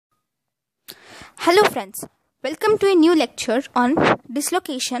Hello friends, welcome to a new lecture on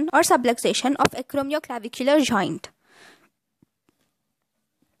dislocation or subluxation of acromioclavicular joint.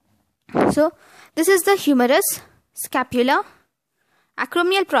 So this is the humerus, scapula,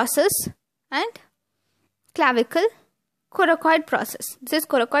 acromial process and clavicle, coracoid process. This is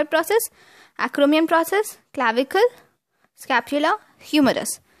coracoid process, acromion process, clavicle, scapula,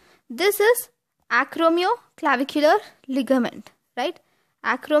 humerus. This is acromioclavicular ligament, right?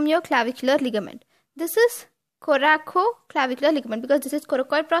 Acromioclavicular ligament. This is coracoclavicular ligament because this is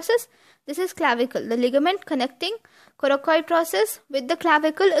coracoid process. This is clavicle. The ligament connecting coracoid process with the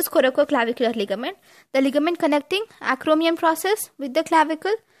clavicle is coracoclavicular ligament. The ligament connecting acromion process with the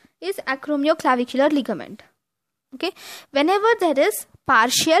clavicle is acromioclavicular ligament. Okay. Whenever there is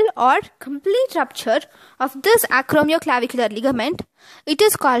partial or complete rupture of this acromioclavicular ligament, it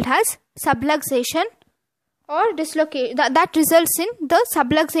is called as subluxation or dislocation. That results in the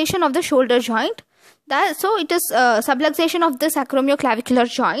subluxation of the shoulder joint. So it is subluxation of this acromioclavicular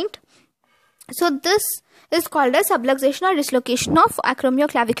joint. So this is called as subluxation or dislocation of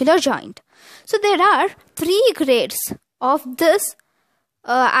acromioclavicular joint. So there are three grades of this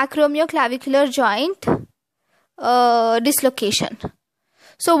acromioclavicular joint dislocation.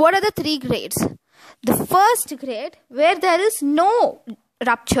 So what are the three grades? The first grade, where there is no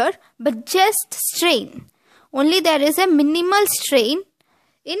rupture but just strain. Only there is a minimal strain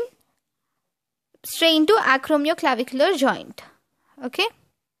to acromioclavicular joint. Okay.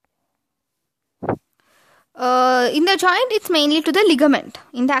 In the joint, it's mainly to the ligament.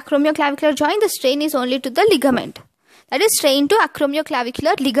 In the acromioclavicular joint, the strain is only to the ligament. That is strain to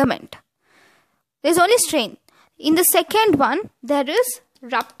acromioclavicular ligament. There is only strain. In the second one, there is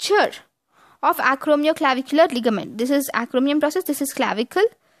rupture of acromioclavicular ligament. This is acromion process. This is clavicle.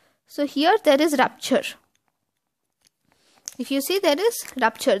 So here there is rupture. If you see, there is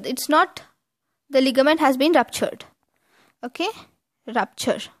rupture. It's not the ligament has been ruptured. Okay.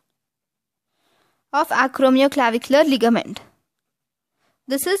 Rupture of acromioclavicular ligament.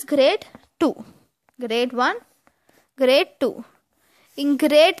 This is grade 2. Grade 1, grade 2. In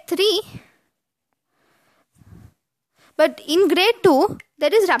grade 3, but in grade 2,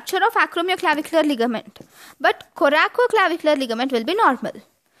 there is rupture of acromioclavicular ligament. But coracoclavicular ligament will be normal.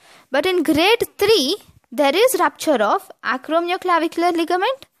 But in grade 3, there is rupture of acromioclavicular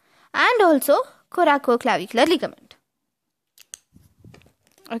ligament and also coracoclavicular ligament.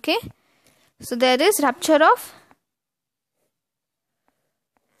 Okay. So there is rupture of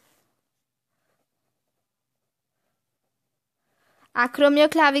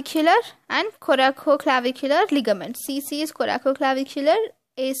acromioclavicular and coracoclavicular ligament. CC is coracoclavicular,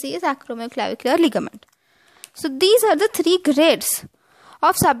 AC is acromioclavicular ligament. So these are the three grades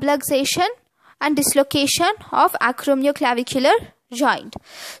of subluxation and dislocation of acromioclavicular joint.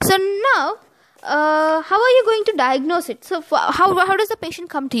 So now, how are you going to diagnose it? So how does the patient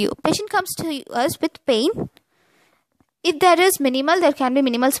come to you? Patient comes to us with pain. If there is minimal, there can be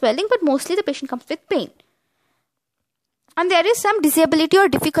minimal swelling, but mostly the patient comes with pain. And there is some disability or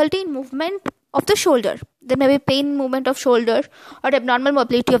difficulty in movement of the shoulder. There may be pain in movement of shoulder or abnormal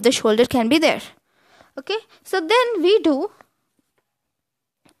mobility of the shoulder can be there. Okay. So then we do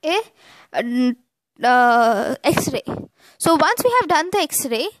a X-ray. So once we have done the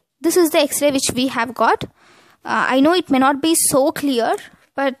X-ray, this is the X-ray which we have got. I know it may not be so clear,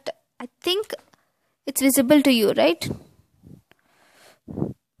 but I think it's visible to you, right?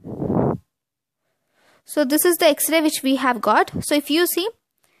 So this is the X-ray which we have got. So if you see,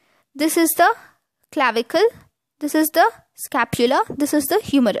 this is the clavicle, this is the scapula, this is the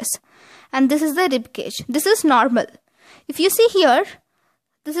humerus, and this is the rib cage. This is normal. If you see here,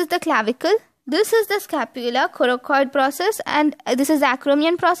 this is the clavicle, this is the scapula, coracoid process, and this is the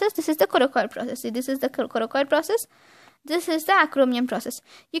acromion process, this is the coracoid process. See, this is the coracoid process, this is the acromion process.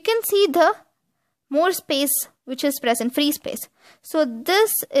 You can see the more space which is present, free space. So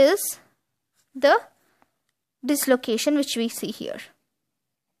this is the dislocation which we see here.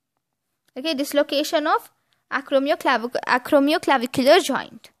 Okay, dislocation of acromioclavicular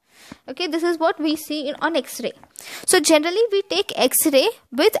joint. Okay, this is what we see on X-ray. So generally we take X-ray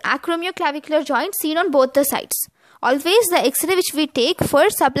with acromioclavicular joint seen on both the sides. Always the X-ray which we take for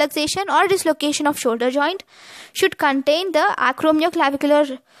subluxation or dislocation of shoulder joint should contain the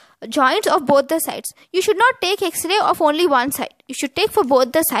acromioclavicular joints of both the sides. You should not take X-ray of only one side. You should take for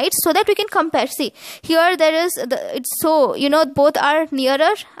both the sides so that we can compare. See, here there is it's so, both are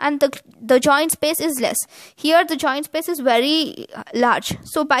nearer and the joint space is less. Here the joint space is very large.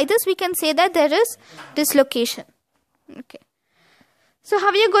 So by this we can say that there is dislocation. Okay. So how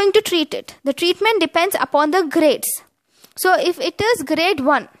are you going to treat it? The treatment depends upon the grades. So if it is grade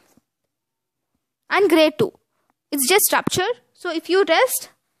 1, And grade 2, it's just rupture. So if you rest,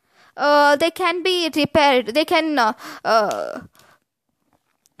 they can be repaired. They can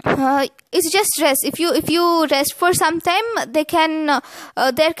it's just rest. If you rest for some time, they can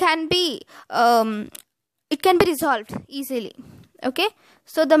there can be it can be resolved easily. Okay,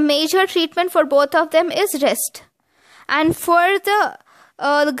 so the major treatment for both of them is rest. And for the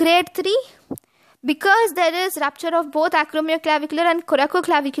grade 3, because there is rupture of both acromioclavicular and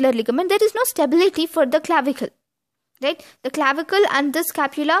coracoclavicular ligament, there is no stability for the clavicle. Right? The clavicle and the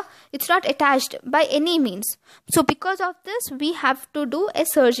scapula, it's not attached by any means. So because of this, we have to do a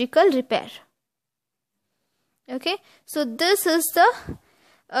surgical repair. Okay, so this is the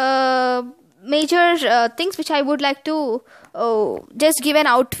major things which I would like to just give an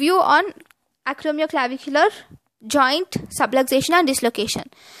outview on acromioclavicular joint subluxation and dislocation.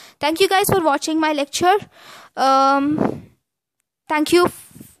 Thank you guys for watching my lecture. Thank you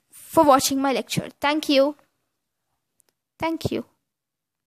for watching my lecture. Thank you. Thank you.